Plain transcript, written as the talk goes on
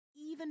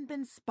even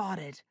been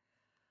spotted,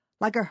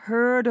 like a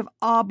herd of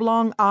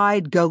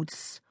oblong-eyed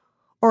goats,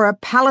 or a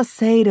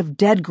palisade of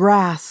dead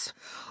grass,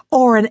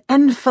 or an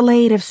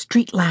enfilade of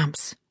street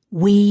lamps.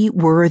 We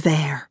were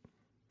there.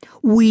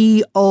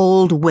 We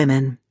old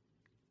women,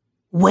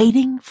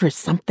 waiting for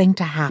something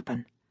to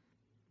happen.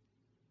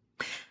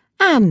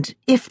 And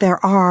if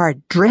there are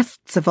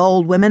drifts of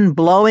old women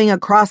blowing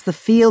across the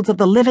fields of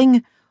the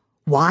living,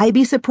 why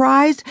be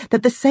surprised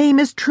that the same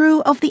is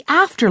true of the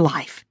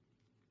afterlife?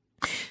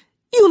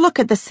 You look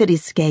at the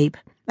cityscape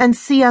and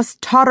see us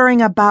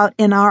tottering about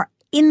in our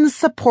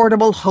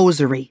insupportable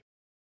hosiery.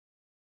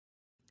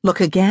 Look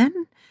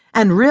again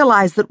and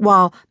realize that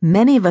while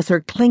many of us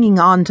are clinging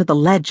on to the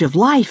ledge of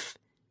life,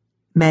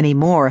 many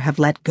more have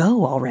let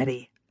go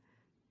already.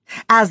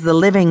 As the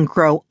living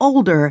grow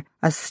older,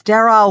 a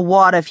sterile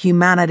wad of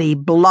humanity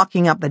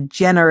blocking up the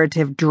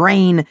generative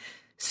drain,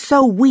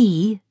 so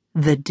we,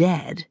 the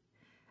dead,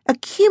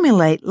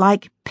 accumulate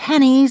like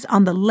pennies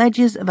on the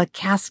ledges of a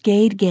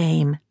cascade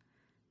game.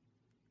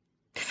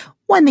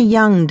 When the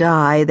young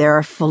die,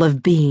 they're full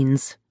of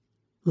beans.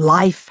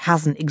 Life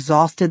hasn't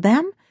exhausted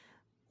them.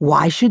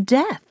 Why should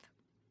death?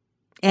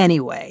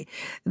 Anyway,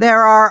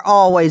 there are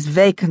always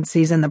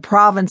vacancies in the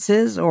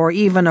provinces or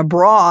even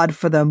abroad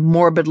for the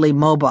morbidly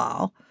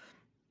mobile.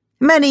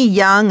 Many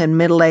young and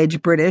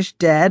middle-aged British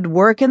dead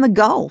work in the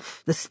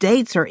Gulf, the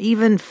States, or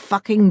even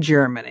fucking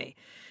Germany.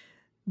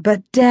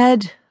 But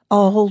dead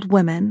old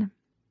women,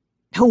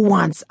 who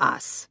wants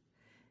us?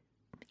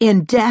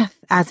 In death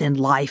as in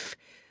life,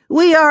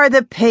 we are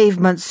the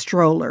pavement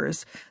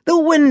strollers, the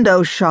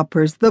window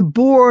shoppers, the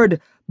bored,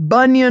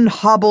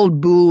 bunion-hobbled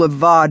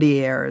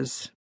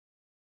boulevardiers.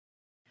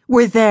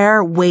 We're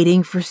there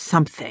waiting for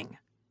something,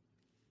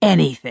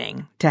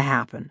 anything to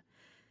happen.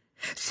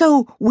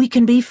 So we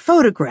can be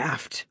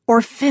photographed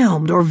or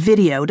filmed or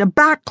videoed, a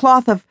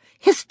backcloth of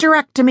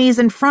hysterectomies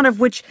in front of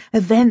which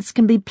events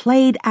can be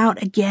played out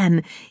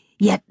again,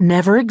 yet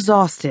never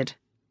exhausted.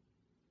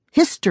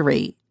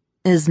 History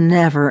is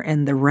never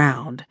in the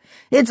round.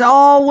 It's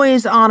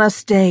always on a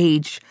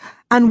stage,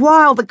 and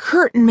while the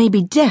curtain may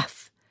be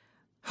death,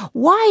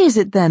 why is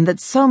it then that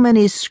so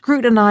many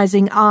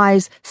scrutinizing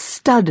eyes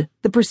stud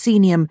the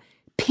proscenium,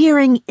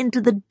 peering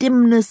into the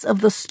dimness of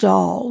the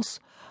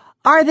stalls?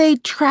 Are they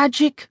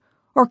tragic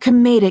or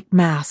comedic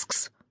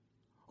masks,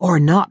 or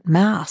not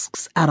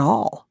masks at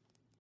all?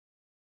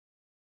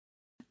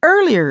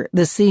 Earlier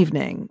this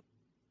evening,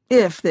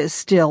 if this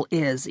still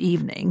is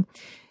evening,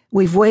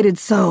 we've waited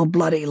so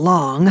bloody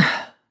long,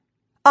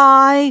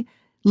 I,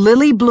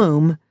 Lily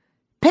Bloom,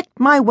 picked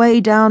my way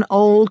down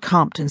Old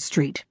Compton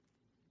Street.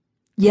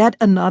 Yet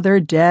another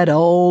dead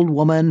old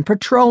woman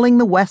patrolling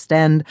the West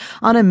End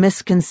on a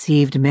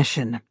misconceived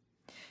mission.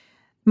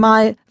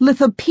 My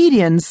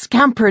lithopedion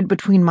scampered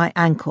between my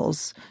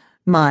ankles.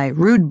 My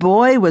rude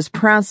boy was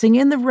prancing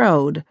in the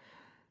road.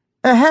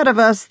 Ahead of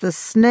us, the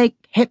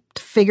snake-hipped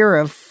figure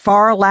of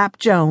Farlap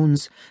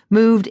Jones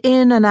moved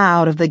in and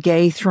out of the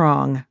gay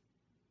throng.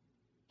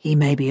 He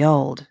may be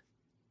old,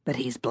 but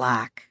he's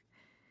black.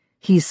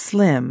 He's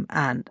slim,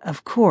 and,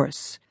 of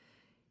course,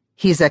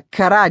 he's a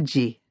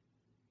Karaji,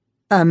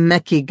 a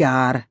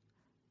Mekigar,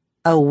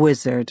 a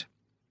wizard,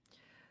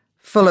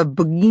 full of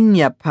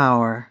Bugina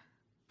power,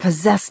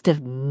 possessed of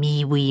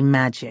Miwi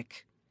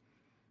magic.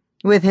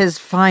 With his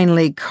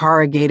finely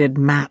corrugated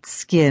matte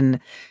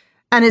skin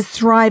and his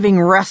thriving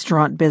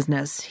restaurant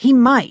business, he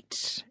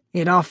might,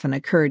 it often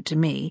occurred to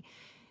me,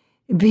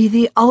 be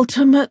the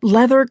ultimate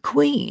leather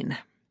queen.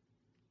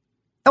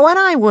 When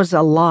I was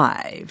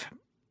alive,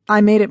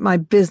 I made it my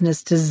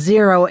business to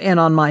zero in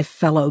on my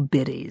fellow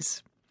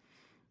biddies.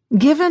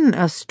 Given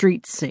a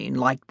street scene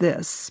like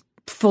this,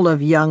 full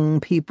of young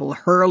people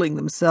hurling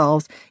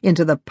themselves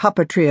into the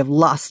puppetry of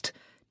lust,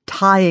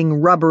 tying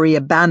rubbery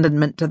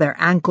abandonment to their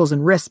ankles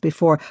and wrists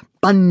before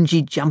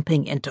bungee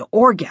jumping into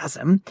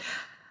orgasm,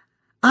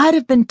 I'd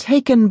have been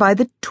taken by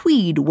the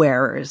tweed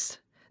wearers,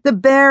 the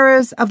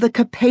bearers of the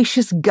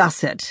capacious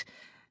gusset,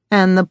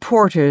 and the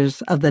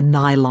porters of the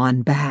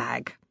nylon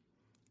bag.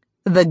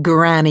 The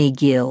Granny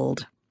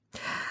Guild.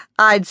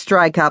 I'd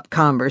strike up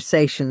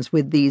conversations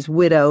with these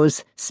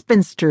widows,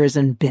 spinsters,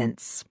 and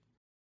bints.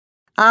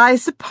 I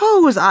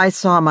suppose I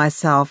saw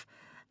myself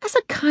as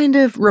a kind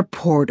of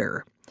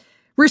reporter,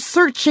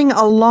 researching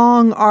a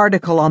long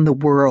article on the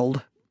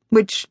world,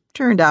 which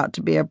turned out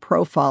to be a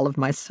profile of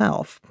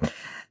myself.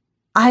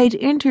 I'd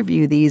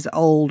interview these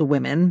old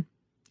women,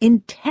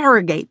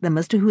 interrogate them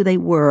as to who they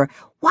were,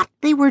 what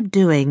they were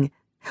doing,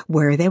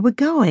 where they were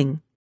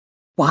going,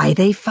 why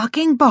they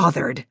fucking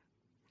bothered,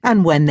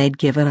 and when they'd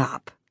give it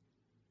up.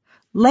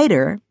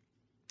 Later,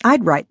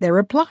 I'd write their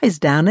replies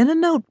down in a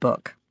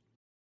notebook.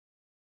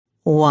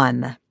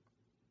 1.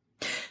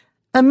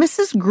 A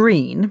Mrs.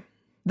 Green,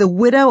 the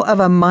widow of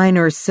a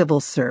minor civil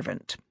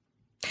servant.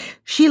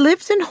 She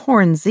lives in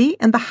Hornsey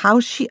in the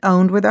house she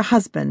owned with her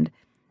husband,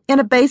 in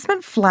a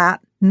basement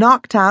flat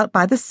knocked out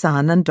by the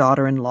son and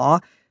daughter-in-law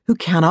who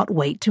cannot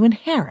wait to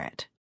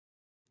inherit.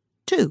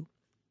 2.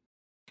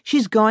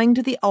 She's going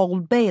to the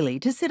Old Bailey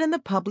to sit in the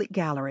public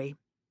gallery.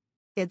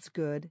 It's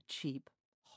good, cheap